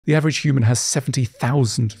The average human has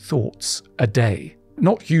 70,000 thoughts a day.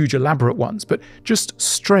 Not huge, elaborate ones, but just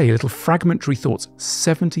stray, little fragmentary thoughts.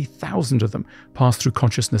 70,000 of them pass through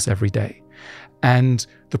consciousness every day. And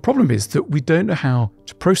the problem is that we don't know how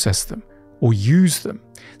to process them or use them.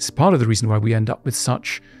 This is part of the reason why we end up with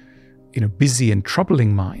such, busy and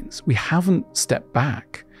troubling minds. We haven't stepped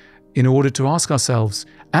back in order to ask ourselves,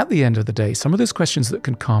 at the end of the day, some of those questions that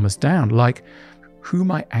can calm us down, like, who am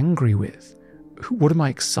I angry with? What am I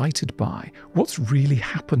excited by? What's really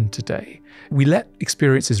happened today? We let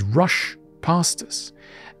experiences rush past us.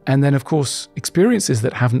 And then, of course, experiences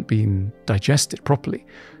that haven't been digested properly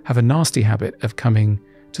have a nasty habit of coming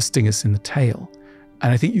to sting us in the tail.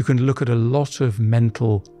 And I think you can look at a lot of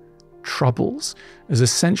mental troubles as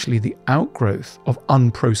essentially the outgrowth of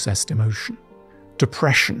unprocessed emotion.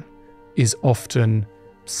 Depression is often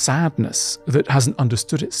sadness that hasn't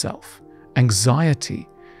understood itself. Anxiety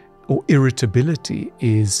or irritability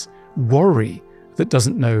is worry that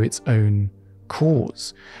doesn't know its own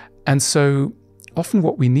cause. And so often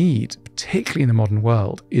what we need, particularly in the modern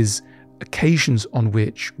world, is occasions on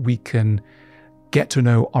which we can get to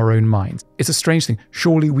know our own minds. It's a strange thing.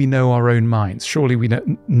 Surely we know our own minds. Surely we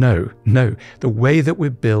know. No. The way that we're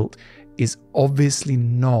built is obviously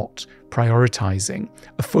not prioritizing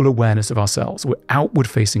a full awareness of ourselves. We're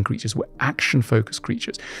outward-facing creatures. We're action-focused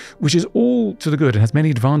creatures, which is all to the good and has many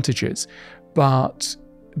advantages. But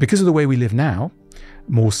because of the way we live now,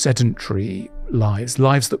 more sedentary lives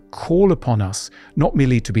that call upon us not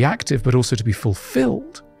merely to be active, but also to be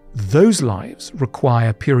fulfilled, those lives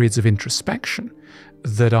require periods of introspection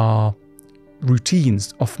that our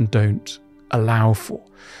routines often don't allow for.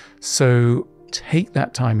 So take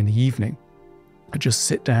that time in the evening and just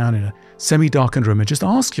sit down in a semi-darkened room and just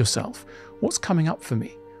ask yourself, what's coming up for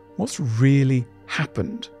me? What's really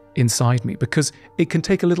happened inside me? Because it can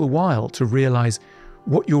take a little while to realize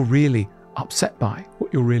what you're really upset by,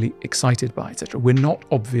 what you're really excited by, etc. We're not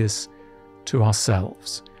obvious to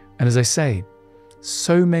ourselves. And as I say,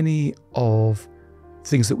 so many of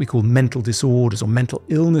things that we call mental disorders or mental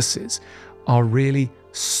illnesses are really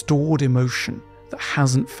stored emotion that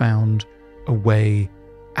hasn't found a way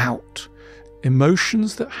out.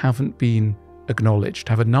 Emotions that haven't been acknowledged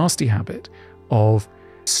have a nasty habit of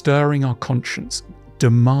stirring our conscience,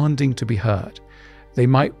 demanding to be heard. They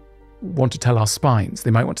might want to tell our spines,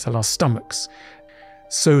 they might want to tell our stomachs.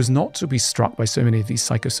 So as not to be struck by so many of these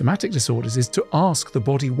psychosomatic disorders is to ask the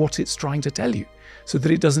body what it's trying to tell you, so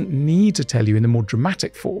that it doesn't need to tell you in the more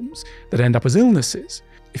dramatic forms that end up as illnesses.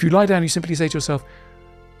 If you lie down, you simply say to yourself,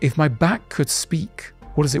 if my back could speak,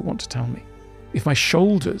 what does it want to tell me? If my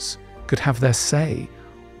shoulders could have their say,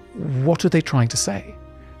 what are they trying to say?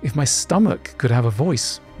 If my stomach could have a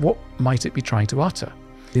voice, what might it be trying to utter?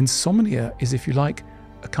 Insomnia is, if you like,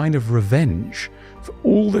 a kind of revenge for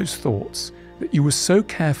all those thoughts that you were so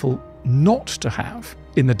careful not to have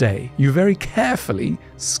in the day. You very carefully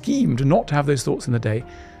schemed not to have those thoughts in the day.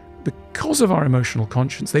 Because of our emotional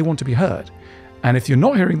conscience, they want to be heard. And if you're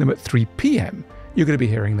not hearing them at 3 p.m., you're going to be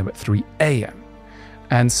hearing them at 3 a.m.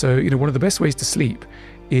 And so, one of the best ways to sleep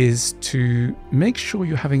is to make sure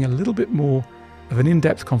you're having a little bit more of an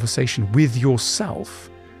in-depth conversation with yourself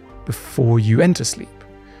before you enter sleep,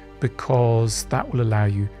 because that will allow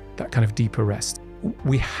you that kind of deeper rest.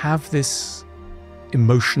 We have this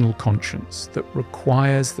emotional conscience that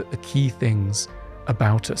requires that the key things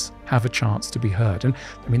about us have a chance to be heard. And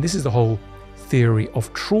this is the whole theory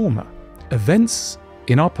of trauma. Events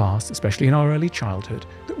in our past, especially in our early childhood,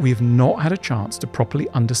 that we have not had a chance to properly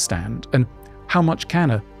understand. And how much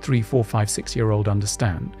can a 3, 4, 5, 6-year-old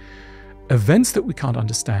understand? Events that we can't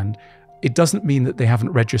understand, it doesn't mean that they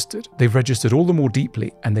haven't registered. They've registered all the more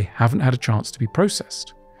deeply and they haven't had a chance to be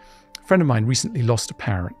processed. A friend of mine recently lost a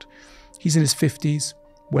parent. He's in his 50s,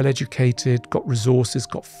 well-educated, got resources,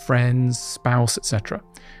 got friends, spouse, etc.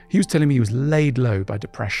 He was telling me he was laid low by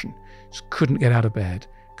depression, just couldn't get out of bed,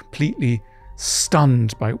 completely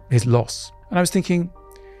stunned by his loss. And I was thinking,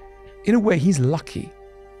 in a way, he's lucky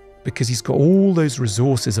because he's got all those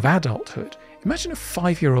resources of adulthood. Imagine a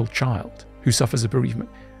 5-year-old child who suffers a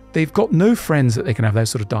bereavement. They've got no friends that they can have those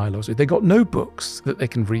sort of dialogues with. They've got no books that they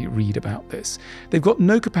can read about this. They've got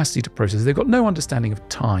no capacity to process. They've got no understanding of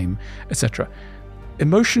time, etc.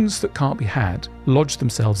 Emotions that can't be had lodge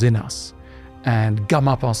themselves in us and gum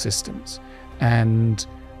up our systems. And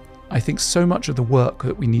I think so much of the work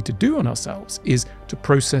that we need to do on ourselves is to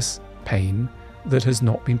process pain that has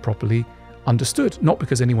not been properly understood, not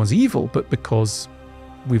because anyone's evil, but because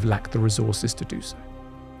we've lacked the resources to do so.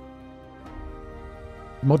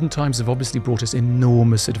 Modern times have obviously brought us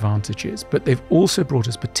enormous advantages, but they've also brought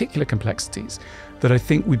us particular complexities that I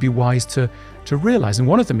think we'd be wise to realize. And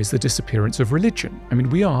one of them is the disappearance of religion. I mean,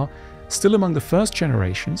 we are still among the first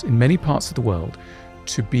generations in many parts of the world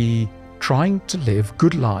to be trying to live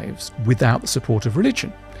good lives without the support of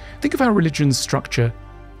religion. Think of how religions structure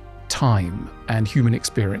time and human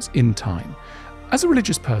experience in time. As a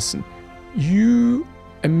religious person, you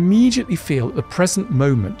immediately feel that the present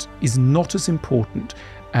moment is not as important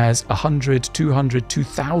as 100, 200,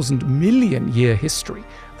 2,000 million year history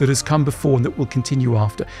that has come before and that will continue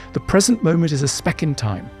after. The present moment is a speck in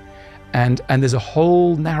time, and there's a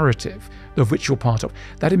whole narrative of which you're part of.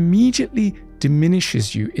 That immediately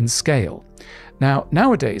diminishes you in scale. Now,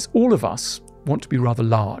 nowadays, all of us want to be rather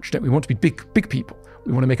large, don't we? We want to be big people.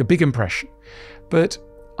 We want to make a big impression. But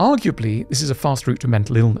arguably, this is a fast route to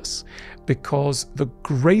mental illness, because the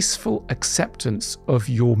graceful acceptance of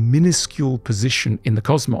your minuscule position in the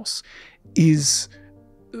cosmos is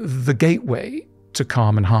the gateway to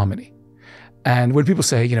calm and harmony. And when people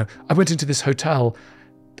say, I went into this hotel,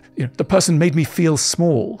 the person made me feel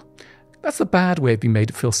small. That's the bad way of being made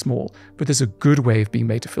to feel small, but there's a good way of being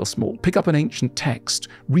made to feel small. Pick up an ancient text,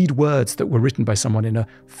 read words that were written by someone in a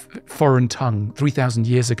foreign tongue 3,000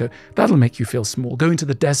 years ago. That'll make you feel small. Go into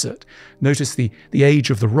the desert, notice the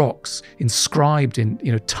age of the rocks inscribed in,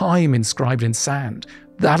 time inscribed in sand.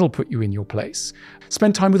 That'll put you in your place.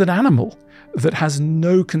 Spend time with an animal that has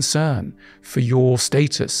no concern for your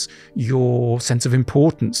status, your sense of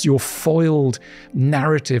importance, your foiled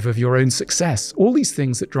narrative of your own success. All these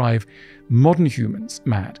things that drive modern humans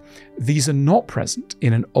mad. These are not present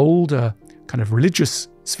in an older kind of religious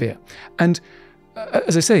sphere. And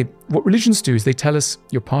as I say, what religions do is they tell us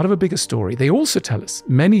you're part of a bigger story. They also tell us,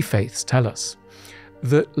 many faiths tell us,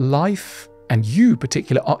 that life and you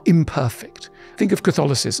particular are imperfect. Think of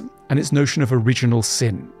Catholicism and its notion of original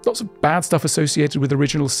sin. Lots of bad stuff associated with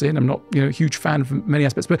original sin. I'm not, a huge fan from many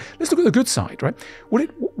aspects, but let's look at the good side, right?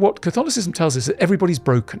 What Catholicism tells us is that everybody's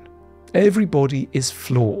broken. Everybody is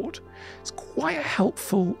flawed. It's quite a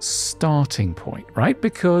helpful starting point, right?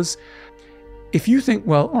 Because if you think,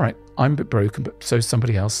 well, all right, I'm a bit broken, but so's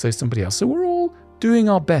somebody else, so we're all doing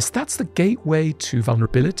our best. That's the gateway to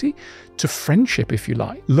vulnerability, to friendship, if you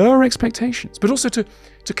like. Lower expectations, but also to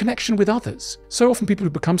connection with others. So often people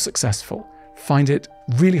who become successful find it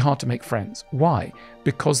really hard to make friends. Why?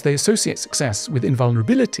 Because they associate success with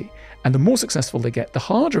invulnerability. And the more successful they get, the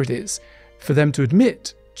harder it is for them to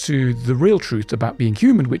admit to the real truth about being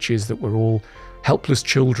human, which is that we're all helpless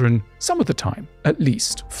children, some of the time, at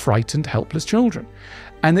least, frightened, helpless children.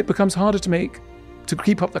 And it becomes harder to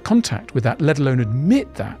keep up the contact with that, let alone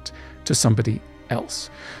admit that to somebody else.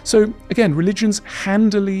 So again, religions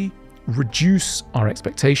handily reduce our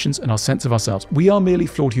expectations and our sense of ourselves. We are merely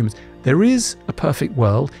flawed humans. There is a perfect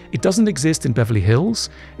world. It doesn't exist in Beverly Hills.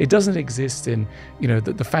 It doesn't exist in,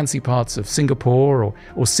 the fancy parts of Singapore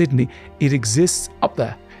or Sydney. It exists up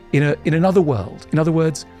there in another world. In other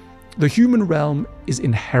words, the human realm is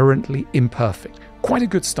inherently imperfect. Quite a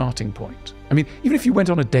good starting point. I mean, even if you went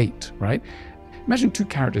on a date, right? Imagine two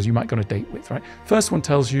characters you might go on a date with, right? First one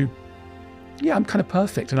tells you, yeah, I'm kind of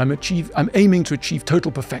perfect and I'm aiming to achieve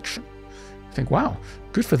total perfection. You think, wow,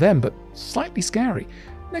 good for them, but slightly scary.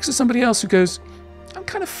 Next to somebody else who goes, I'm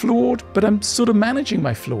kind of flawed, but I'm sort of managing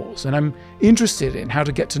my flaws and I'm interested in how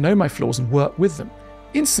to get to know my flaws and work with them.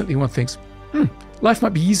 Instantly one thinks, life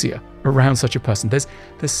might be easier around such a person. There's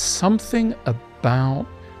something about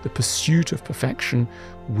the pursuit of perfection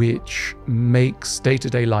which makes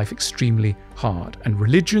day-to-day life extremely hard. And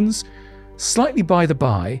religions, slightly by the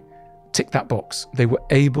by, tick that box. They were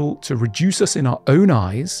able to reduce us in our own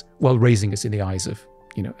eyes while raising us in the eyes of,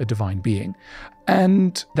 a divine being.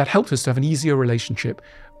 And that helped us to have an easier relationship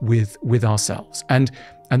with ourselves. And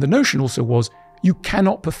the notion also was, you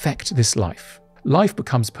cannot perfect this life. Life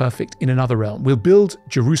becomes perfect in another realm. We'll build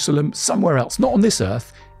Jerusalem somewhere else, not on this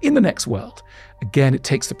earth, in the next world. Again, it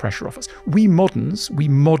takes the pressure off us. We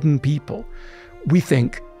modern people, we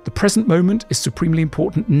think the present moment is supremely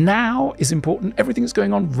important. Now is important. Everything that's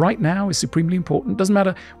going on right now is supremely important. Doesn't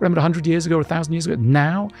matter what happened 100 years ago or 1,000 years ago.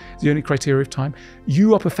 Now is the only criteria of time.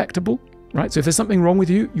 You are perfectible, right? So if there's something wrong with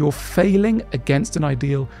you, you're failing against an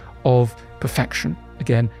ideal of perfection.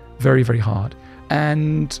 Again, very, very hard.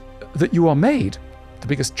 And that you are made, the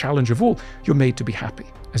biggest challenge of all, you're made to be happy,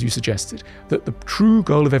 as you suggested, that the true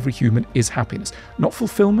goal of every human is happiness, not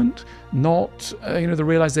fulfillment, not the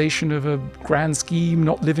realization of a grand scheme,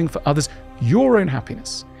 not living for others, your own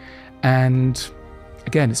happiness. And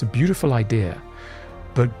again, it's a beautiful idea,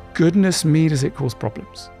 but goodness me, does it cause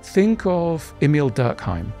problems. Think of Emil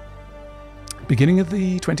Durkheim, beginning of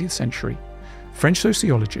the 20th century, French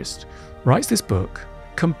sociologist, writes this book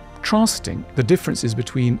contrasting the differences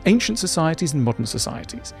between ancient societies and modern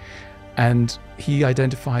societies. And he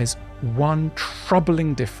identifies one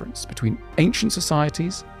troubling difference between ancient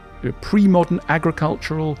societies, pre-modern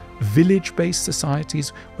agricultural, village-based societies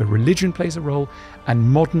where religion plays a role, and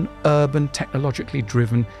modern, urban, technologically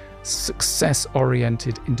driven,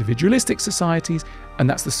 success-oriented, individualistic societies, and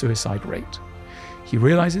that's the suicide rate. He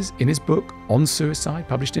realizes in his book on suicide,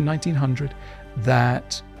 published in 1900,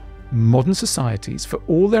 that modern societies, for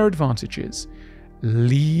all their advantages,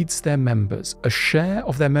 leads their members, a share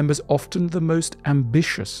of their members, often the most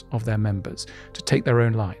ambitious of their members, to take their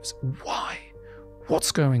own lives. Why?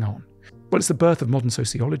 What's going on? Well, it's the birth of modern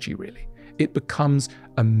sociology, really. It becomes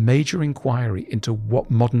a major inquiry into what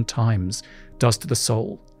modern times does to the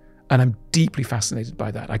soul. And I'm deeply fascinated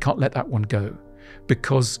by that. I can't let that one go.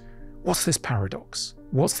 Because what's this paradox?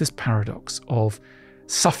 What's this paradox of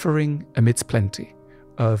suffering amidst plenty,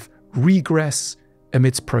 of regress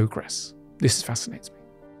amidst progress? This fascinates me.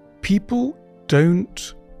 People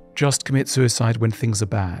don't just commit suicide when things are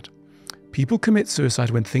bad. People commit suicide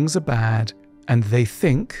when things are bad and they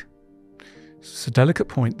think, it's a delicate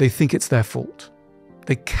point, they think it's their fault.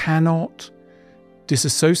 They cannot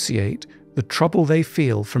disassociate the trouble they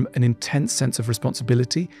feel from an intense sense of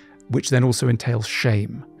responsibility, which then also entails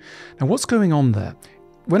shame. Now, what's going on there?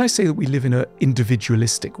 When I say that we live in an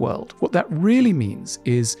individualistic world, what that really means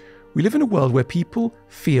is we live in a world where people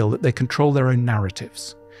feel that they control their own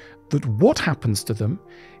narratives, that what happens to them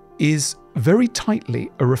is very tightly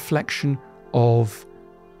a reflection of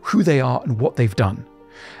who they are and what they've done.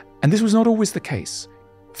 And this was not always the case.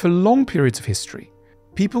 For long periods of history,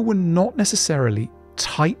 people were not necessarily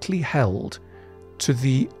tightly held to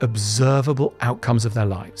the observable outcomes of their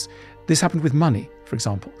lives. This happened with money, for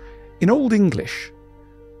example. In Old English,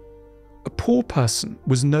 a poor person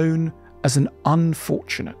was known as an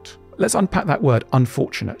unfortunate. Let's unpack that word,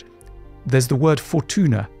 unfortunate. There's the word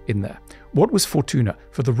Fortuna in there. What was Fortuna?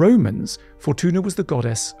 For the Romans, Fortuna was the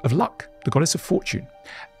goddess of luck, the goddess of fortune.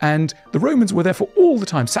 And the Romans were therefore all the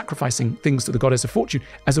time sacrificing things to the goddess of fortune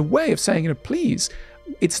as a way of saying, please,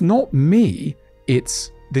 it's not me,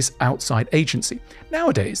 it's this outside agency.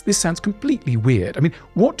 Nowadays, this sounds completely weird. I mean,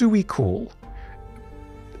 what do we call,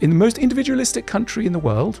 in the most individualistic country in the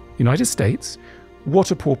world, United States,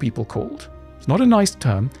 what are poor people called? It's not a nice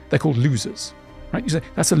term. They're called losers, right? You say,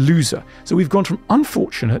 that's a loser. So we've gone from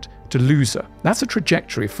unfortunate to loser. That's a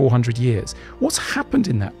trajectory of 400 years. What's happened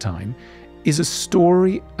in that time is a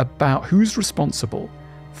story about who's responsible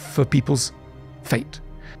for people's fate.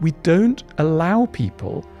 We don't allow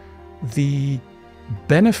people the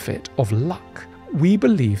benefit of luck. We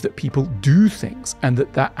believe that people do things and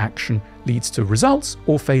that action leads to results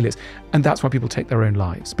or failures. And that's why people take their own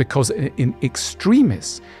lives, because in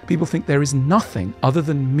extremis, people think there is nothing other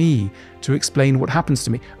than me to explain what happens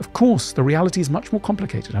to me. Of course, the reality is much more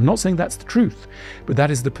complicated. I'm not saying that's the truth, but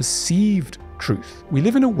that is the perceived truth. We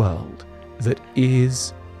live in a world that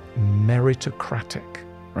is meritocratic,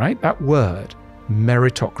 right? That word,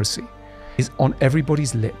 meritocracy, is on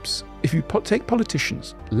everybody's lips. If you take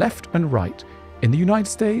politicians, left and right, in the United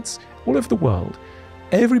States, all over the world,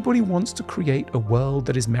 everybody wants to create a world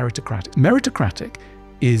that is meritocratic. Meritocratic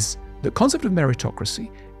is, the concept of meritocracy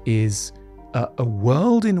is a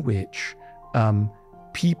world in which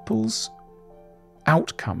people's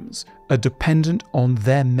outcomes are dependent on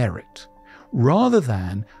their merit, rather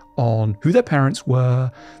than on who their parents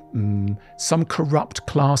were, some corrupt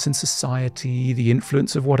class in society, the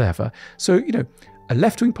influence of whatever. So, a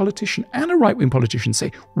left-wing politician and a right-wing politician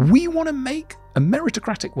say, we want to make a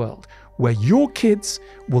meritocratic world where your kids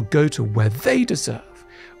will go to where they deserve,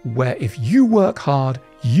 where if you work hard,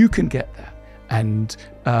 you can get there. And,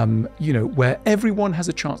 where everyone has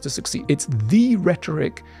a chance to succeed. It's the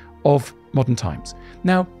rhetoric of modern times.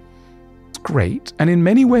 Now, it's great. And in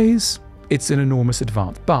many ways, it's an enormous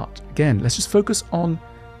advance. But again, let's just focus on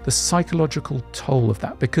the psychological toll of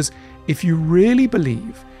that. Because if you really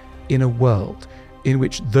believe in a world in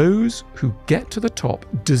which those who get to the top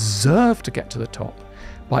deserve to get to the top,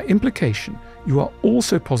 by implication, you are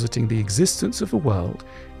also positing the existence of a world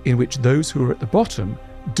in which those who are at the bottom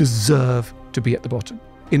deserve to be at the bottom.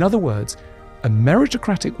 In other words, a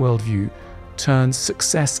meritocratic worldview turns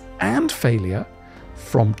success and failure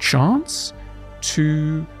from chance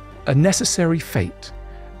to a necessary fate.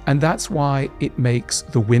 And that's why it makes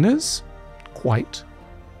the winners quite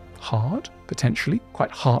hard, potentially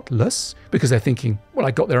quite heartless, because they're thinking, well,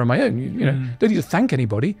 I got there on my own, don't need to thank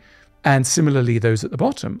anybody. And similarly, those at the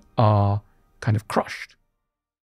bottom are kind of crushed.